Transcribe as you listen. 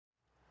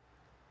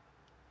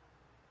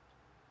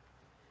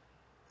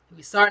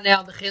We start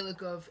now the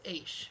chelik of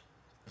Eish,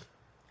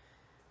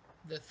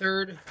 the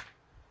third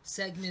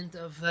segment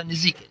of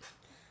Nezikin.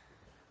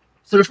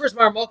 So the first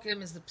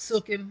Marmokim is the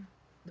Psukim,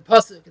 the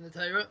Pasuk in the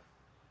Torah.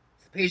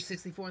 It's page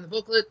 64 in the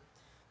booklet.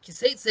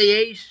 Kiseit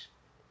Eish,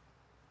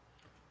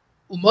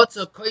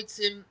 Umotza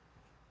Koitzim.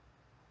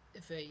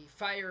 If a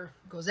fire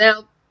goes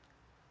out,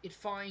 it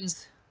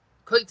finds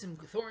Koitzim,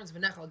 thorns,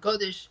 V'nechal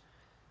Godish,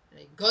 and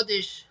a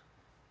Godish,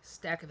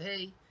 stack of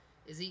hay,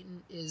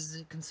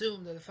 is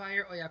consumed by the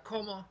fire, or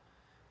Yakoma,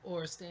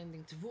 or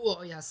standing Tavua,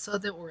 or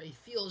Yasada, or a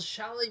field,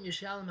 Shalim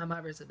Yishalim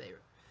Hamaber Sabeira.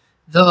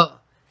 The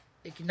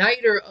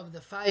igniter of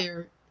the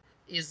fire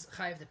is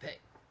chayiv to pay.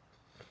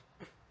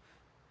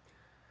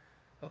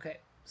 Okay,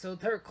 so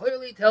the Torah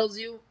clearly tells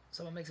you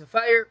someone makes a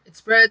fire, it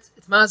spreads,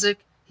 it's mazik,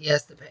 he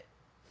has to pay.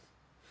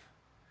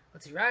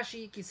 Let's see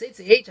Rashi.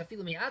 Kiseitze H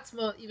afilu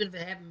mi'atzma, even if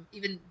it happened,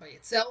 even by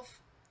itself.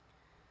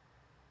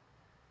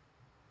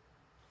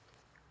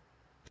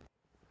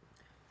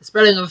 The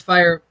spreading of a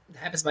fire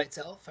happens by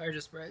itself. Fire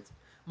just spreads.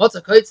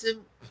 Motza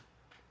koitzim,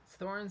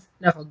 thorns.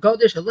 Nefal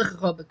godish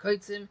alichacha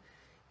bekoitzim.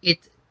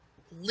 It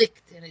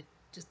licked and it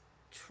just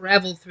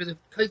traveled through the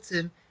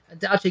koitzim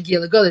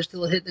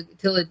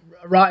until it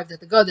arrived at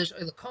the godish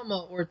or the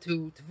kama or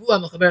to tavua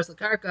mechaberes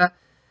lakarka.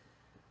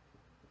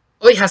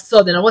 Oy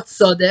hasodeh. Now what's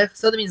sodeh?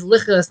 Sodeh means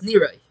lichas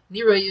niray.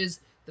 Niray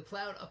is the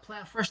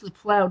freshly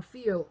plowed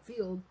field.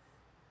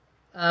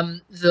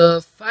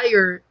 The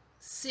fire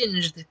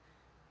singed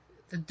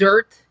the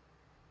dirt,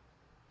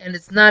 and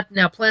it's not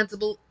now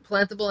plantable,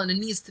 and it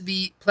needs to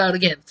be plowed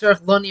again. Okay,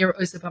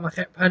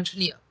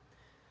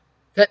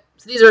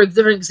 so these are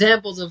different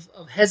examples of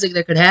hezek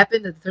that could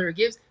happen that the Torah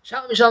gives.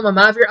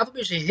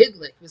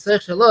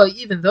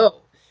 Even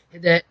though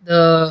that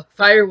the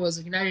fire was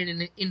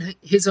ignited in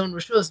his own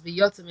rishus,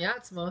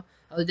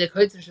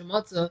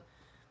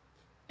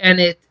 and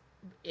it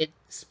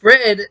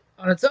spread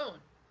on its own.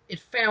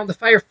 The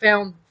fire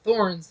found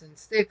thorns and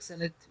sticks,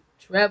 and it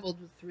traveled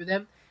through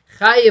them.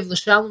 Chayiv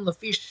l'shalom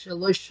lafish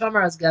shelo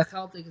shamar as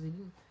gachalta, because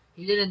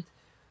he didn't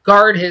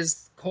guard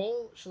his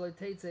coal. Shelo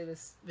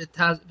teitze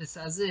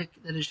v'sazik,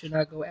 that it should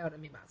not go out.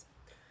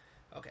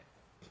 Okay.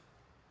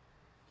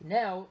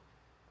 Now,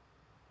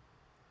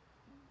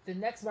 the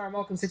next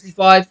Malkim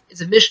 65 is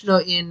a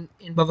Mishnah in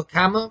Bava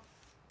Kama.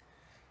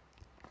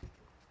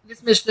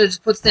 This Mishnah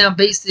just puts down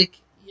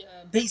basic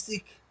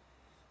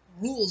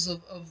rules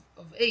of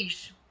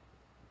Eish,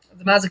 of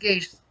the Mazik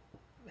Eish,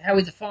 how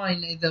we define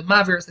the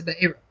Mavir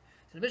Be'era.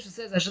 So the Mishnah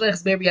says, okay,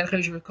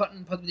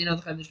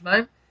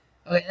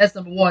 that's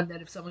number one,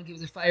 that if someone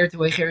gives a fire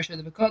to a Cherish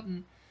of the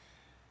Bekotten,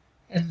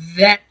 and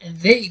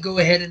they go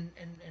ahead and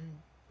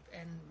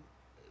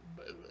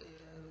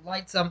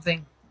light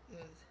something,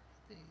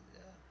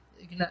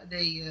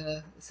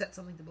 they set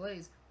something to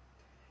blaze,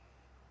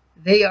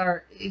 he's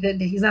not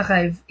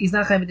chayiv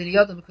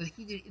because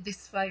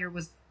this fire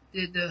was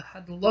the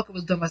halakha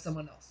was done by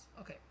someone else.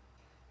 Okay,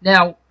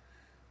 now,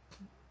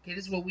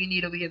 this is what we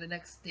need over here. The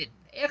next din.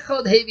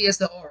 Echad hevi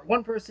es or.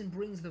 One person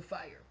brings the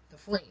fire, the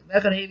flame.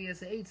 Echad hevi es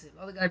ha'etzim.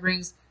 The other guy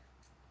brings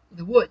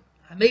the wood.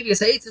 Hamevi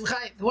es ha'etzim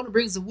chayiv. The one who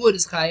brings the wood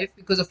is chayiv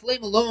because a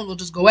flame alone will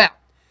just go out.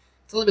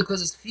 It's only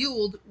because it's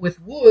fueled with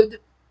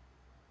wood.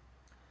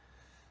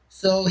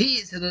 So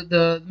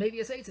the maybe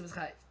es ha'etzim is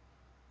chayiv.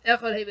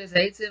 Echad hevi es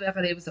ha'etzim.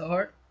 Echad hevi es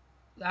or.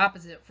 The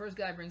opposite. First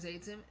guy brings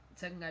ha'etzim.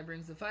 Second guy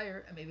brings the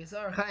fire. And maybe es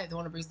or chayiv. The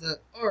one who brings the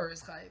or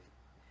is chayiv.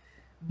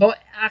 But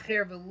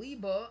acher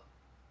v'liba.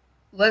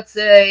 Let's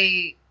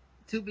say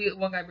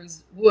one guy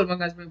brings wood, one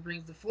guy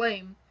brings the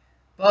flame,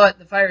 but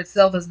the fire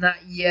itself is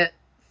not yet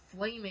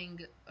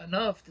flaming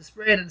enough to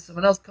spread, and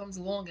someone else comes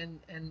along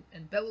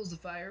and bellows the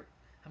fire.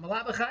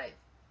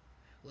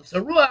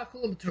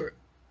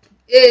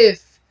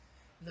 If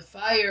the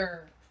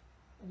fire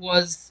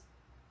was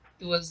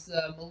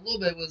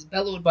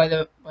bellowed by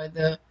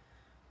the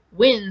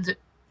wind,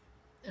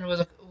 and it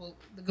was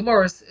the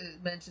Gemara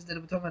mentions that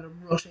it was talking about a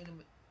Rosh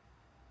Hashanah.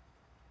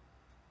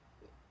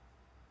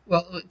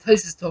 Well,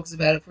 Taisus talks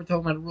about it. If we're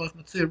talking about Rosh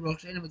Matsuya,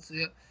 Rosh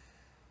Hashanah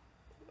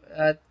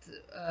Matsuya,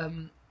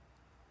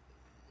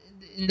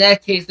 in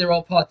that case, they're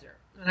all potter.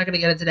 I'm not going to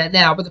get into that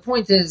now, but the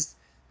point is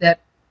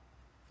that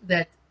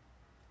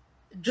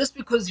just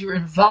because you're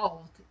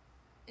involved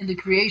in the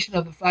creation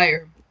of the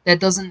fire, that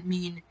doesn't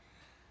mean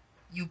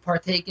you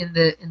partake in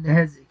the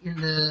hezek, in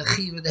the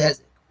chiv of the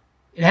hezek.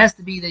 It has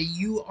to be that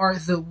you are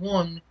the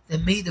one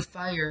that made the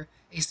fire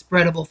a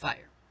spreadable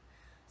fire.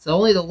 So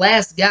only the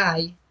last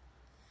guy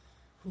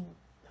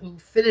who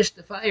finished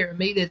the fire and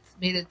made it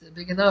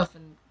big enough,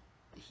 and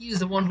he's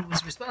the one who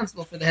was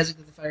responsible for the hezek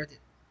that the fire did.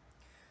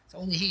 So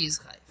only he is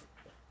chayiv.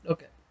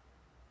 Okay.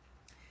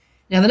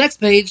 Now the next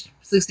page,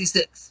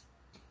 66.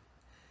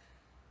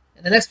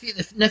 And the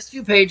next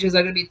few pages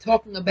are going to be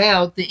talking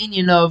about the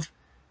inyan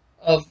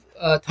of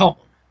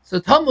Talmud. So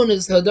Talmud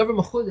is a davar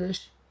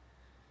mechudesh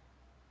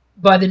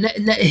by the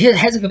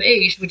hezek of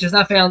Eish, which is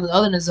not found in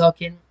other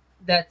nezakin.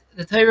 That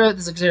the Torah,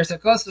 there's a gzeres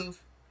hakasuv.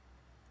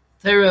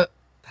 Torah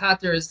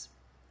patters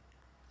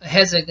a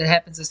hezek that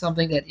happens to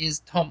something that is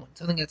Talmud,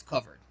 something that's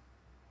covered.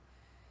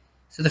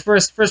 So the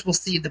first we'll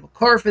see the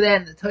makor for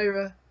that in the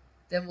Torah,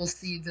 then we'll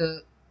see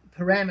the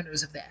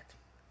parameters of that,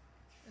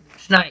 and the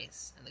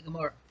Mishnayos and the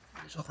Gemara,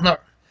 and the Shulchan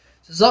Aruch.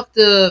 So Zok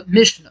the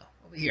Mishnah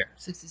over here,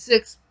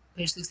 66,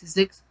 page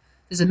 66.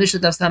 This is a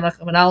Mishnah Daf Samach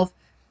Amud Aleph.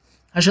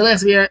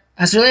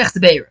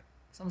 Hashalech Beira.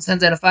 Someone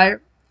sends out a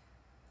fire,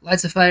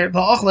 lights a fire,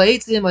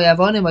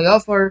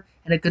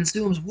 and it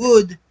consumes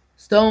wood,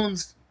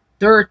 stones,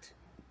 dirt.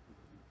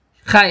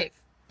 Chayiv.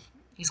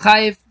 He's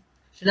chayiv.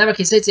 Shenever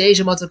kisetzi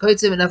eisha matzah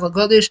koitzim and nefal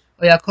kodesh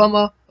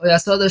oyakoma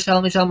oyasoda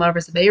shalom mishal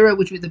marves beira,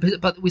 which we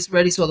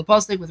already saw the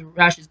pasuk with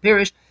Rashi's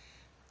pirish,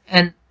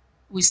 and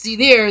we see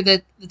there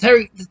that the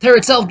Torah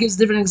itself gives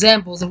different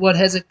examples of what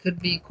hezek could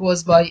be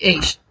caused by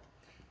eish.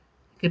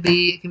 It could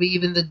be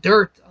even the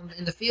dirt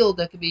in the field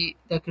that could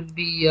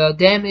be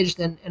damaged,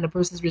 and a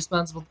person is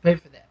responsible to pay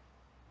for that.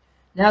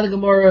 Now the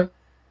Gemara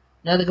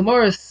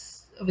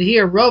over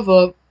here,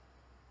 Rava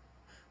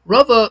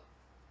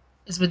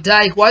is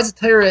medayik. Why does the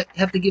Torah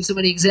have to give so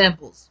many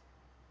examples?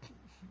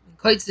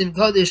 Koitzim,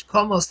 Kodesh,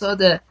 Komo,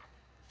 Sada.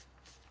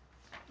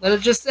 Let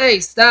it just say,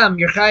 Stam,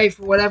 you're chayiv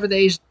for whatever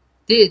they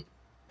did.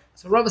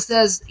 So Rava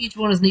says each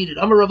one is needed.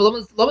 Amar Rava,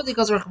 Lama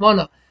Dikas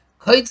Rachmana,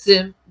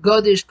 Koitzim,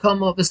 Kodesh,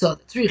 Komo, Vesada.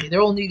 Tzrichi,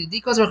 they're all needed.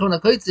 Dikas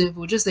Rachmana, Koitzim, if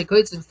we just say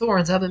Koitzim,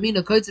 thorns, have a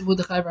mina, Koitzim, Hu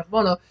Dechayiv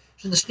Rachmana,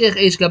 Shen Shchiach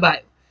Eish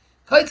Gabayu.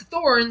 Koitz,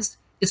 thorns,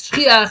 is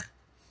Shchiach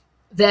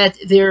that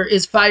there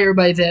is fire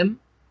by them.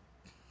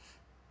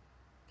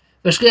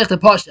 V'shchiach the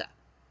pasha.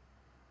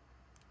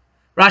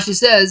 Rashi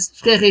says,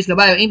 "Shchiach eish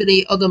gabayo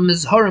imedi adam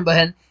mizharim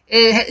bahen."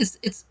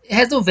 It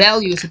has no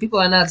value, so people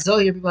are not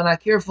zohir, people are not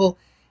careful,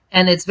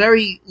 and it's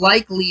very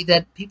likely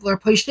that people are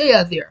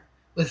posheya there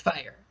with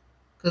fire,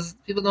 because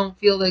people don't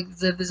feel like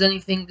there's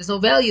anything, there's no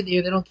value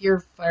there. They don't care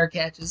if fire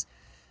catches,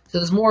 so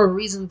there's more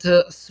reason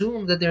to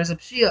assume that there's a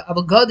pshia.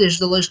 But gadish,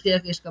 the lo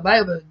shchiach eish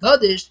gabayo, but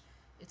gadish,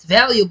 it's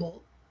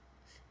valuable.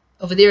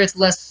 Over there, it's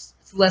less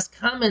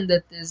common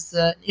that there's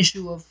an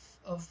issue of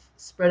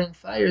spreading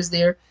fires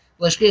there.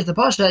 The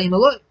pasha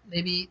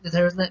maybe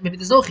there's no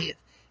chiyuv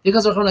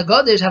because we're going to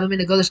Gadish have a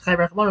mina Gadish chayv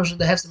rachmano should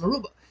have some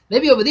aruba.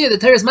 Maybe over there the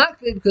Torah is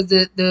makbid because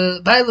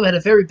the Bailam had a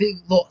very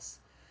big loss.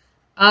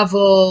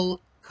 Avol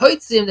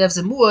koitzim they have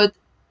some muad,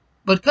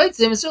 but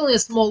koitzim is certainly a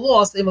small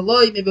loss.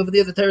 Maybe over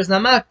there the Torah is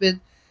not makbid.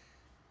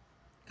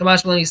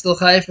 Kamash malani still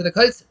chayv for the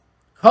koitzim.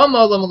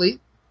 Kama lamali.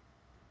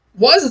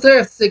 Why does the Torah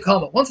have to say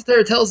kama? Once the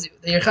Torah tells you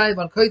that you're chayv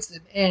on koitzim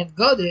and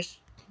Gadish,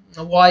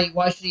 why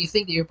should you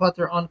think that you're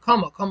putter on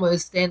kama? Kama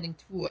is standing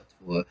to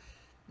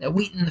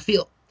wheat in the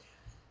field.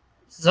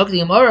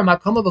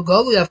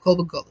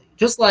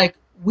 Just like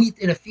wheat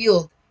in a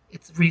field,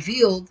 it's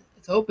revealed,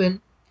 it's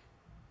open.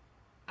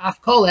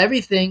 Afkol,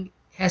 everything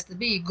has to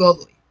be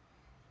golui,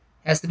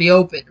 has to be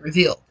open,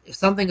 revealed. If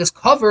something is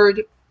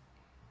covered,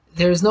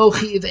 there is no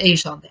chiv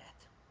eish on that.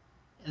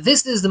 And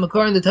this is the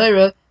makor in the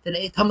Torah that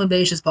a taman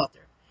beish is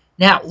putter.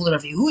 Now,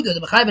 Rav Yehuda, the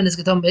mechayven is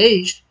getam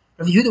beish.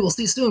 Rav Yehuda will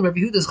see soon. Rav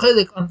Yehuda is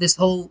chaylik on this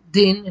whole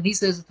din, and he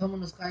says the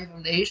Talmud is chayv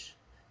on the eish.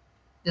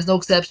 There's no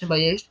exception by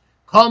eish.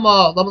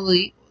 Kama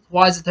lamali.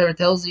 Why does the Torah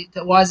tells you?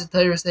 Why does the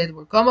Torah say the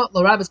word kama?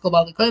 Lo rabbis called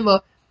bali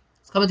koima.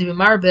 It's coming to be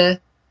marbe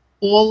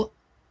all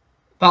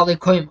bali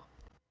koima.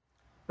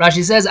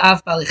 Rashi says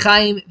af bali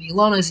chaim. The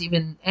ilonos,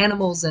 even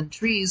animals and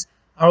trees,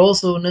 are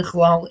also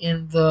nichlal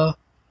in the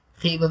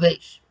chiv of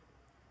eish.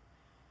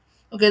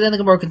 Okay, then the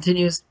Gemara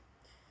continues.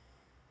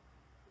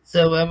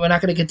 So we're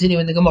not going to continue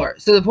in the Gemara.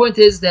 So the point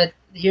is that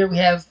here we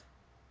have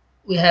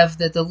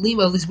that the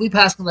lima, at least we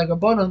pass on like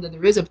Rabbanon, that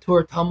there is a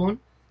Torah Tamun,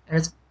 and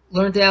it's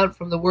learned out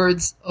from the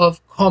words of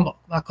Kama.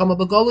 Kama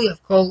begoli,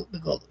 of Kol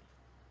begoli.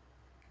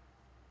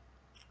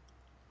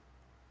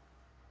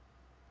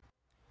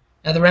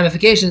 Now the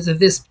ramifications of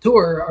this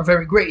Torah are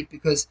very great,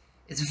 because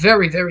it's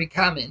very, very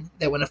common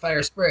that when a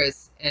fire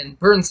spreads and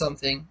burns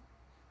something,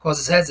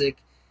 causes hezek,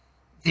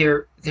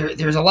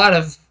 there's a lot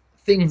of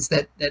things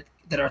that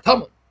are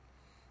Tamun.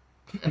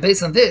 And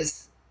based on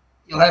this,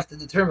 you'll have to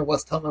determine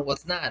what's Tamun and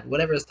what's not.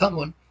 Whatever is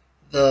Tamun,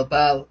 the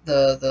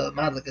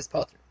Madlik is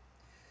Potter.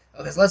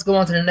 Okay, so let's go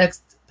on to the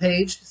next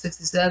page,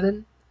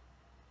 67.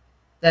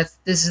 This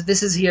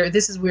is here.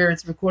 This is where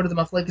it's recorded the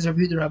Machlekes Rav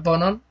Yehuda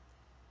Rabbanon,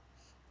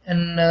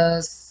 and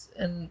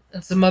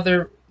some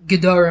other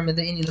Gedarim in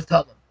the Indian of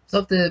Talmud.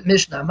 So the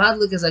Mishnah,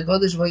 Madlik is a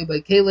Godish v'yu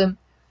by Kalim.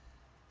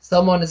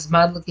 Someone is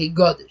Madlik a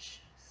Godish,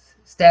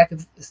 stack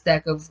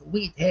of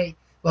wheat, hay,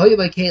 v'yu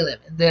by Kalim.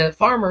 And the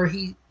farmer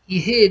he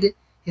hid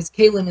his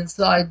kalim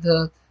inside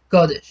the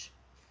Godish.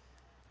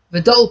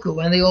 V'dolku,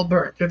 and they all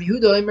burnt. Rav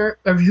Yehuda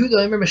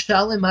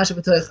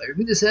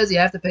says you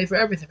have to pay for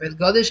everything, for the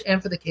Godish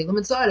and for the kalim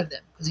inside of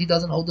them, because he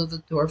doesn't hold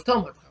the Torah of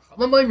Talmud.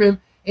 Chachamim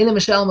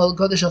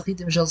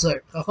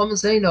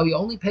say no, you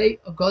only pay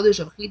a Godish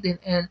of chitin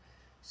and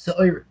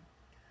sa'orim,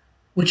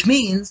 which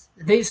means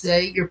they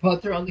say you're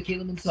putter on the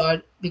kalim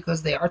inside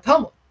because they are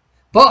Talmud.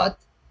 But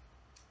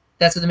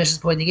that's what the Mishnah is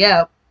pointing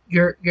out.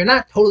 You're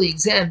not totally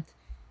exempt.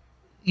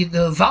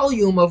 The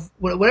volume of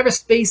whatever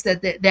space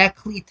that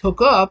kli took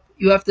up,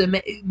 you have to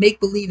make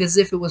believe as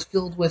if it was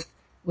filled with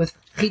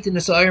chitin or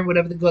sa'ir,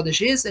 whatever the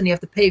Godish is, and you have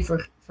to pay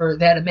for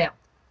that amount.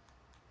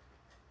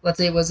 let's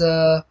say if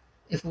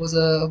it was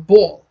a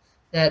ball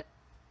that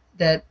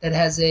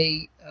has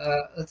a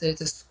let's say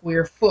it's a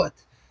square foot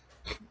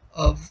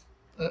of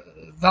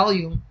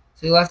volume,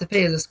 so you'll have to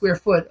pay as a square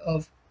foot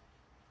of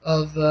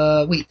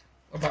wheat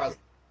or barley.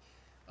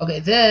 Okay,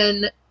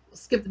 then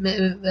skip the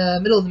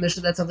middle of the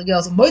mission. That's something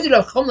else. Moeded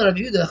Rav Chachamim Rav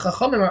Yehuda.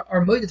 Chachamim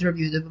are moeded to Rav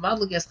Yehuda. But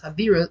Madlik as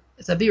chabira,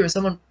 it's chabira.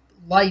 Someone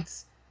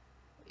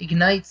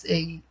ignites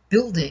a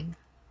building,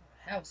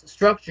 a house, a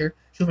structure.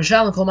 He has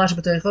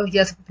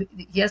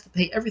to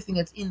pay everything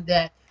that's in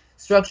that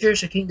structure.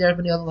 Anything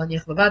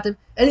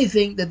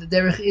that the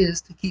derech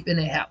is to keep in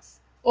a house,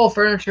 all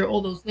furniture,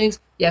 all those things,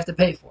 you have to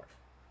pay for.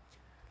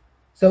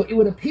 So it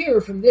would appear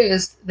from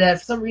this that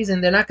for some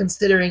reason they're not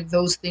considering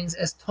those things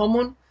as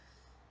tomun,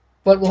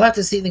 but we'll have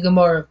to see in the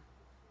Gemara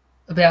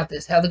about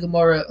this, how the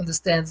Gemara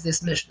understands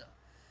this Mishnah.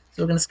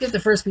 So we're going to skip the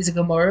first piece of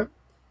Gemara,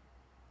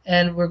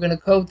 and we're going to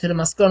go to the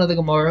Maskana of the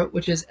Gemara,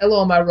 which is Elo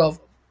Amar Rav,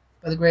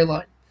 by the gray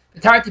line. In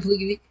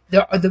the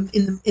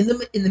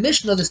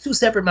Mishnah, there's two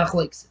separate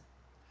machlokes.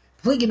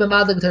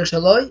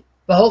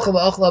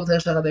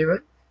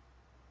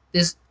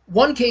 There's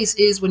one case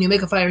is when you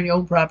make a fire in your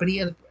own property,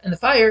 and the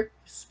fire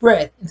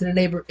spread into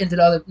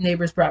the other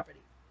neighbor's property,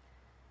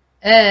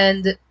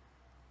 and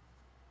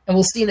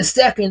we'll see in a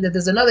second that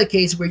there's another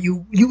case where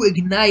you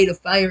ignite a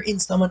fire in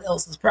someone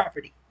else's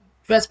property,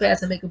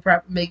 trespass and make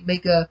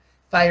a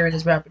fire in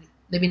his property.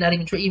 Maybe not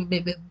even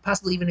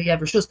possibly even if you have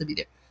reshus to be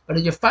there, but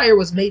your fire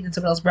was made in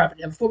someone else's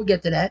property. And before we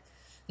get to that,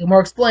 the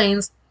Gemara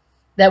explains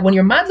that when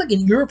you're madlik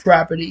in your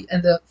property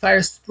and the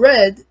fire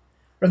spread,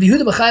 Rav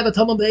Yehuda mechayev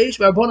tamon beish,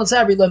 Rabbanan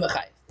Sabri lo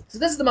mechayev. So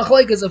this is the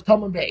machlokes of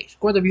tamon beish.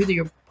 According to Rav Yehuda,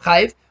 you're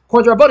chayev.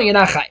 According to Rabbanan, you're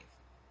not chayev.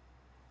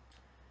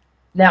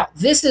 Now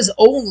this is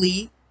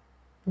only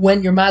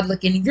when you're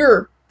madlik in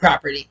your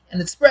property and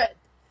it's spread.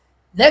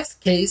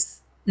 Next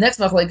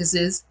machlokes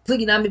is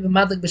pliginami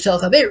b'madlik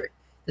b'shel chaveri.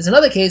 There's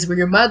another case where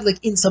you're madlik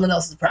in someone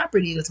else's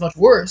property that's much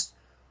worse.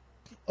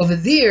 Over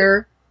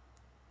there,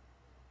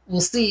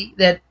 we'll see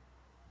that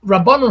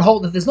Rabbanon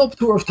hold that there's no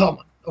p'tur of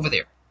Talmud over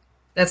there.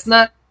 That's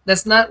not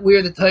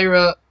where the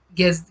Torah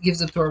gives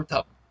a p'tur of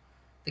Talmud.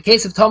 The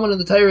case of Talmud in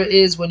the Torah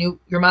is when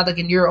you're madlik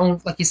in your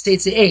own, like you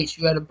state the Aish.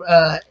 You had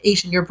a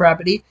Aish in your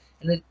property,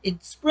 and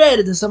it spread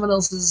into someone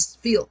else's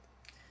field.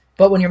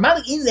 But when you're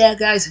madlik in that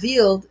guy's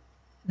field,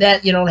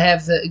 that you don't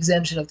have the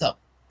exemption of Talmud.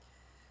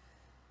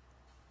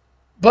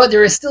 But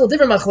there is still a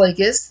different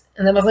machlekes,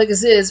 and the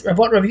machlekes is Rav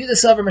Yehuda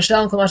Savar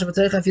Mashal Kamash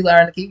B'Toicha Fil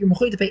Aranaki. You're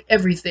mechuyev to pay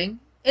everything,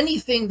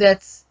 anything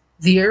that's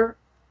there,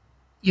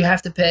 you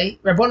have to pay.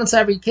 Rabbanan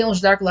Sabri Kelim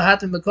Shdark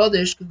Lahatim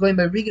B'Kodesh going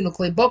by Regan or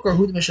Klei Boker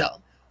Hud Mashal.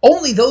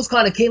 Only those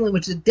kind of kelim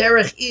which the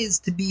derech is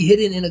to be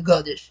hidden in a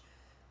Godish,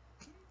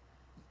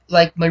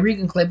 like my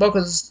Regan Klei Boker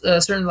is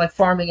certain like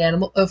farming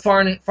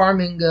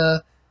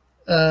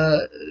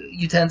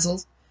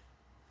utensils.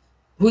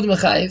 Hud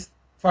Mechayev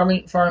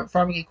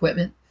farming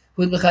equipment.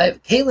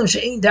 Kalim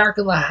she'ein darka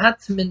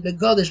lahatmin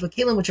begodish, but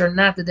kalim which are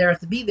not the derech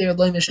to be there,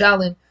 loy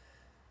mishalim,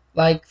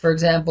 like for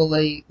example,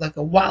 like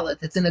a wallet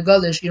that's in a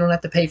godish, you don't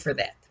have to pay for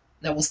that.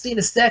 Now we'll see in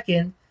a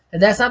second,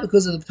 and that's not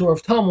because of the p'tur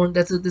of Talmud.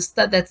 That's a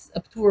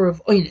p'tur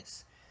of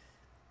oinus,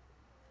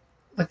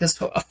 like this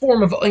a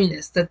form of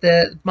oinus that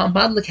the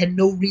madlik had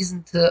no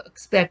reason to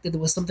expect that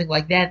there was something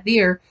like that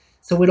there,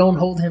 so we don't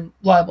hold him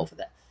liable for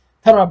that.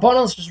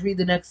 Let's just read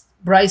the next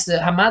brisa.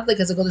 Hamadlik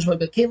has a godish by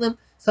kalim.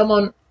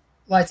 Someone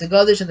lights a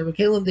gadish and the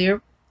rekalim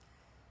there.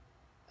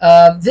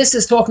 This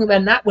is talking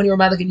about not when you're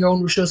madlik in your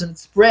own rishos and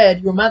it's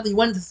spread. You went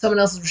into someone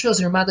else's rishos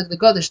and you're madlik the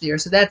gadish there.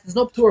 So that there's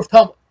no p'tur of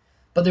Talmud,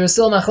 but there is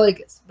still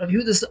machlekes. Rav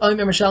Yehuda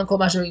Omer Mashal Kol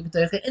Masher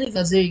B'Toicha. Anything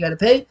that's there you got to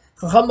pay.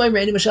 Chacham Omer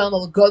Any Mashal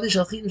Mal Gadish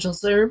Al Chitim Shal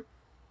Serim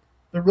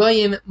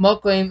B'Royim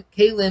Mokoim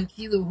Kalim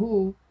Kilu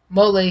Hu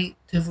Mole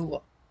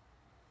Tevua.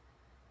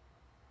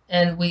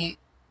 And we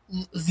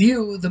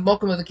view the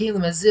mokum of the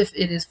kalim as if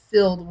it is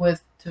filled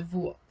with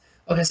tevua.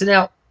 Okay, so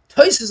now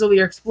Tosfos over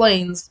here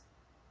explains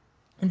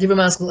in Divrei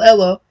Maskil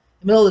Elo, in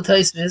the middle of the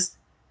Tosfos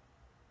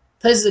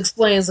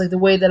explains like the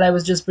way that I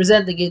was just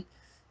presenting it.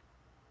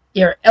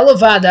 Here, Elo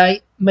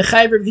Vadai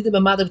Mechayv Rav Yehuda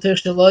B'Madlik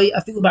B'Toich Shaloi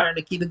Afilu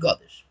B'Aranaki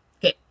B'Godish.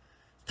 Okay,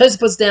 Tosfos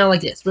puts down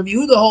like this: Rav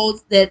Yehuda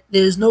holds that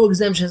there's no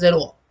exemptions at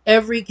all.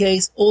 Every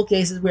case, all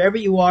cases, wherever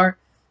you are,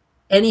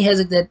 any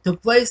hezek that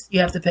took place, you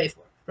have to pay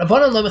for.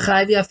 Rabbanan Lo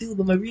Mechayv Afilu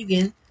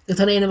B'Marigin the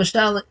Tanei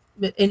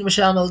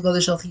Mashal Mel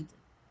Godish Al Chitim.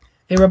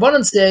 Okay,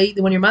 Rabbanan say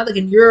that when you're madlik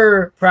in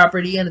your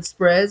property and it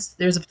spreads,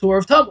 there's a p'tur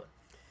of Talmud.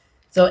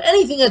 So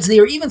anything that's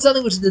there, even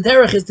something which the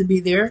derech is to be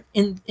there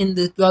in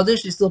the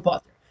Godish, is still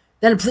potter.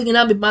 Then there's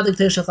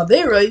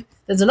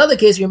another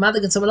case where you're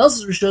madlik in someone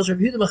else's rishos. Rav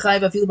Yehuda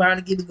Mechayev Afilu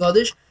B'Aranaki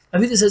B'Godish.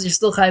 Rav Yehuda says you're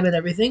still chayev in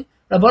everything.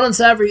 Rabbanan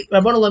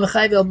Lo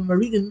Mechayev El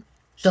B'Marigin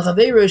Shel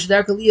Chaveiroi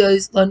Shedar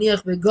Kaliyos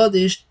Laniach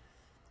B'Godish.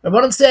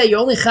 Rabbanan say you're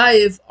only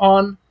chayev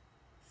on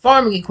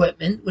farming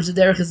equipment, which the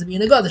derech is to be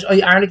in a Godish. Or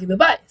you Aranaki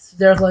B'Bayis.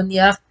 Derech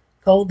Laniach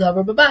Kol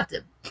Davar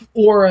B'Batim.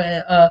 Or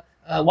a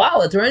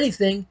wallet or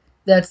anything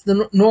that's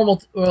the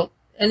normal, or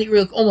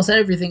almost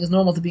everything is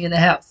normal to be in a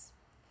house.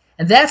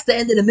 And that's the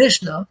end of the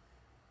Mishnah.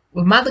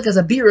 What madlik as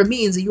a bira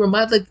means that you were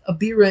madlik a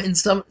bira in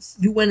some.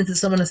 You went into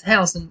someone's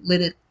house and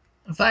lit it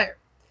on fire,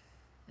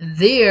 and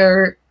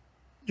there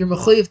you're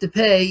mechuyev to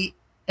pay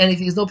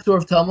anything. There's no p'tur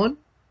of tamun,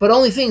 but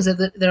only things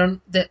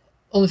that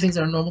only things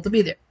that are normal to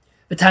be there.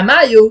 But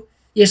tamayu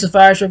yesh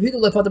lefarish Rav Yehuda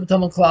lo pater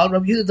b'tamun klal.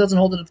 Rav Yehuda doesn't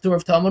hold it a p'tur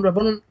of tamun.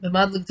 Rabbanon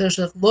b'madlik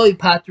tershach loy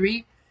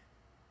patri.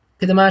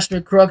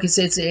 Kedamashner krok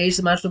yiseitze eish.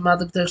 The mashner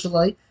madlik tershach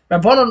loy.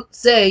 Rabbanon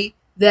say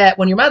that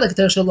when you're madlik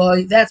tershach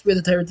loy, that's where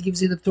the Torah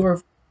gives you the p'tur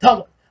of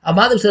tamun. When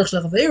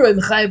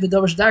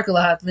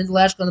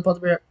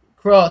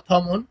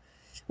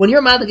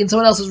you're madlik in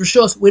someone else's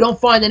rishos, we don't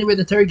find anywhere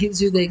the Torah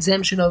gives you the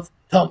exemption of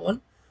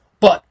tamun.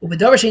 But now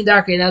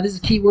this is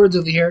key words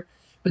over here.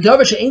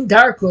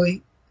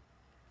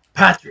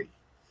 Patri,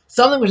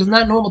 something which is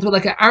not normal to be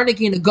like an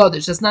arniki and a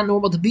gadish. That's not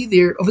normal to be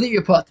there. Over there,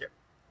 you're pater.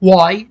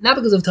 Why? Not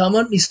because of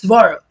tamun.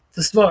 Mistvara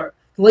to svara.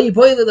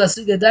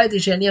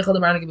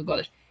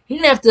 He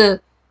didn't have to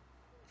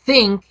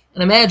think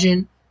and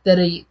imagine that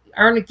a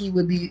arniki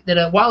would be that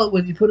a wallet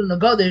would be put in a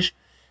gadish,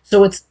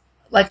 so it's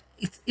like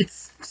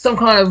it's some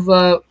kind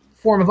of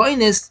form of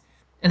oinus,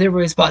 and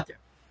therefore it's pater.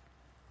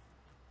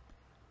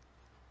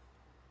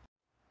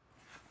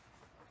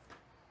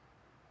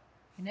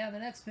 Now the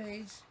next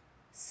page,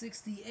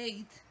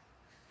 68,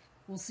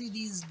 we'll see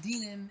these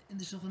dinim in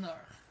the Shulchan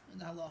Aruch, in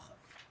the halacha.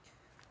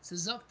 So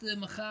Zok the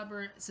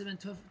Mechaber 7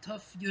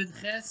 Tuf Yud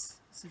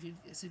Ches, Sifir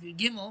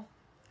Gimel,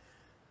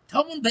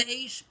 Tamun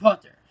Be'esh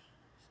Pater.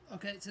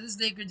 Okay, so this is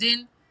the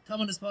Din.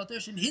 Tamun is Pater.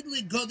 Shem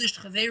Hidli Godish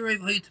Chaveiroi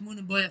V'hoy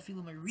Tmunim Boy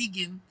Afilu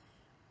Merigim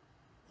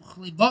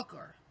Uchli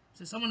Bakar.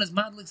 So someone is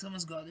Madlik,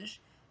 someone's Godish,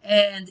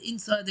 and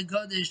inside the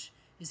Godish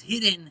is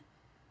hidden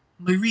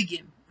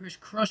Merigim.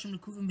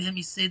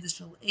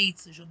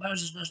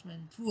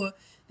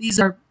 These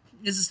are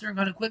this is a certain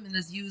kind of equipment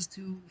that's used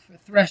for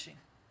threshing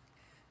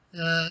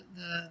the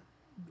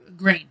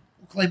grain.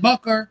 Clay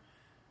bakar,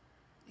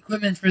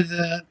 equipment for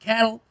the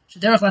cattle. The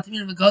derech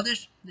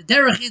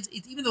is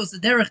even though it's the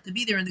derech to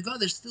be there in the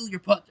gadish, still your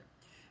potter.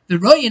 The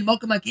royin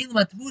malkam akelim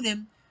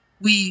atmunim,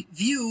 we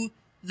view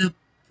the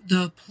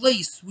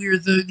place where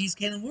these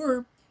kelim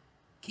were.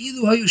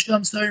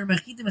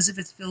 As if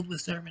it's filled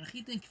with Sarim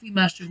Mechitim, Kfi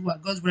Master who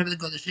goes whatever the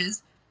Godish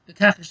is, the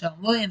Kachashal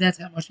Loy, and that's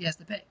how much he has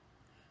to pay.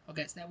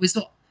 Okay, so now we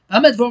saw. Now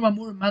the Shulchan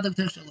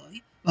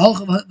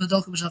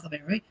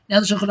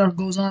Aruch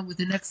goes on with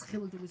the next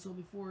chiluk that we saw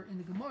before in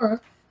the Gemara,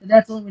 and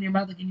that's only when you're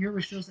madlik in your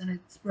rishos and it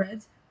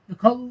spreads. The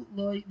kalu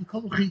loy, the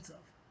kalu chitzav.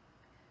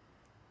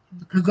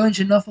 The kagon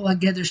shenafal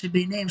hageder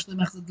shebei name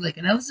shlemachzad lek.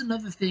 And now this is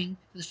another thing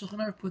that the Shulchan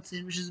Aruch puts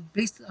in, which is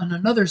based on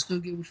another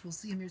sugya, which we'll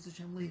see in Mirz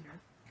Hashem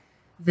later,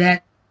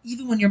 that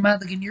even when you're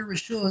madlik in your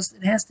rishos,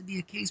 it has to be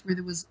a case where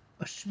there was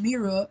a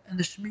shmira and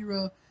the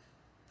shmira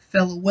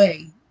fell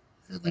away.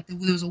 So like there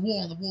was a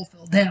wall and the wall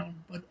fell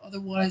down, but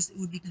otherwise it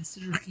would be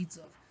considered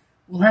chitzav.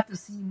 We'll have to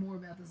see more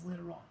about this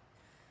later on.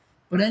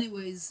 But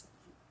anyways,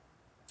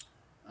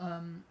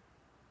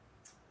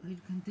 he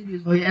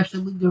continues. Okay,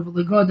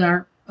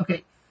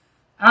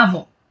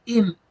 Avo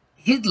im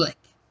hidlek.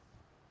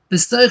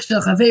 Here's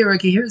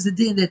the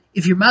din that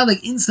if you're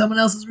madlik in someone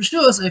else's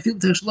rishos, I feel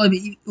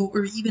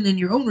or even in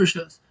your own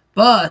rishos,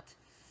 but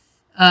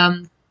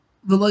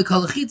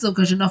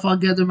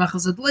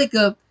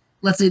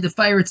let's say the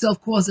fire itself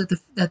caused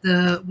that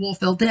the wall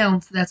fell down,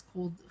 so that's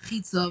called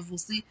chitzav. We'll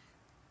see.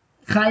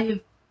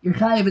 Chayiv, you're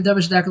chayiv a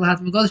davar shadakal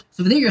hatam godesh.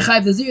 So there you're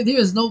chayiv. There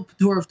is no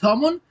p'tur of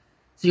tamun.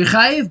 So you're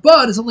chayiv,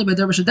 but it's only by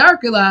davar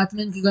shadakal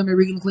hatam. Kigam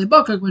erigan klei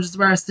bakar, which is the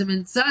bar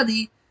simin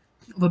tzadi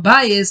of a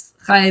bias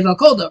chayiv al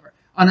kol davar.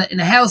 In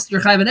a house,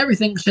 you're chayiv on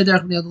everything.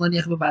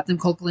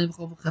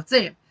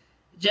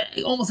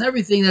 Almost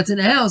everything that's in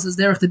a house is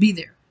derech to be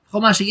there.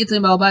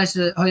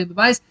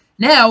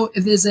 Now,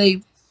 if there's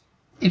a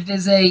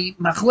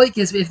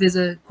machlokes, if there's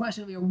a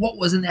question of what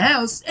was in the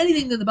house,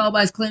 anything that the Baal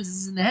Bais claims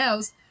is in the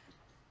house,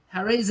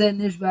 he makes a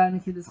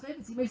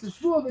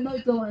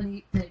shvur and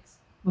he takes.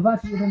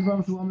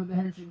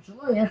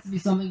 It has to be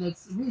something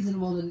that's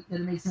reasonable, that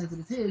it makes sense that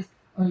it's his,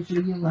 or he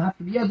should have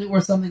to be other,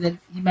 or something that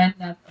he might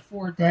not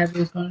afford to have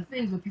those kind of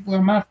things, but people are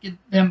mafkid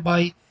them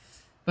by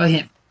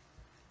him.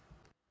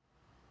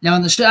 Now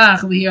in the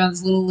Shach, over here on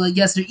this little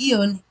Yeser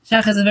Iyun,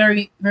 Shach has a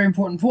very, very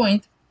important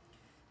point,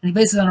 and he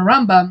bases it on a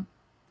Rambam,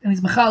 and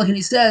he's machalik, and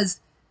he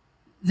says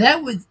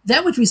that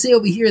which we say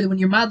over here, that when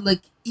you're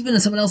madlik, even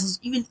in someone else's,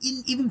 even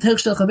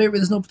Terech Chaver, where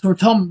there's no p'tur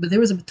tom, but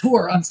there is a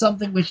p'tur on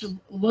something which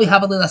loy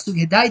habalel asug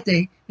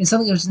hedaite, and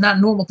something which is not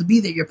normal to be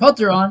that you're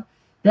putter on.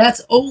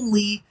 That's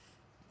only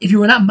if you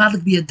were not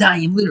madlik be a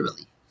daim,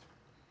 literally.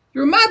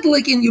 You're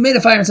madlik and you made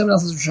a fire in someone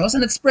else's rishos,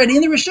 and it spread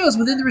in the rishos,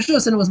 within the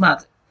rishos, and it was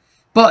madlik.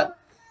 But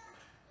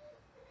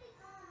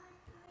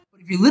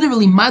if you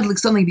literally madlik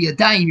something be a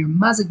daim, you're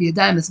mazik be a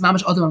daim, it's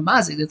mamash adam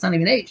mazik, that's not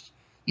even eish.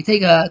 You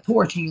take a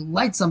torch and you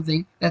light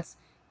something, that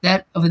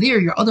over there,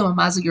 your adam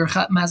mazik, your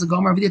mazik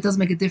gomer, over there, it doesn't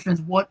make a difference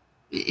what,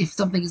 if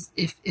something is,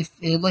 if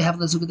loy have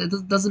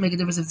that doesn't make a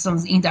difference if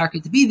something's ain't darker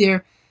to be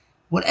there.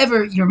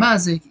 Whatever your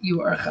mazik,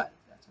 you are a chay.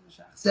 That's what the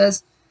Shach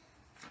says.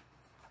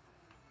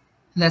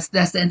 And that's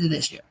the end of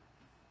this year.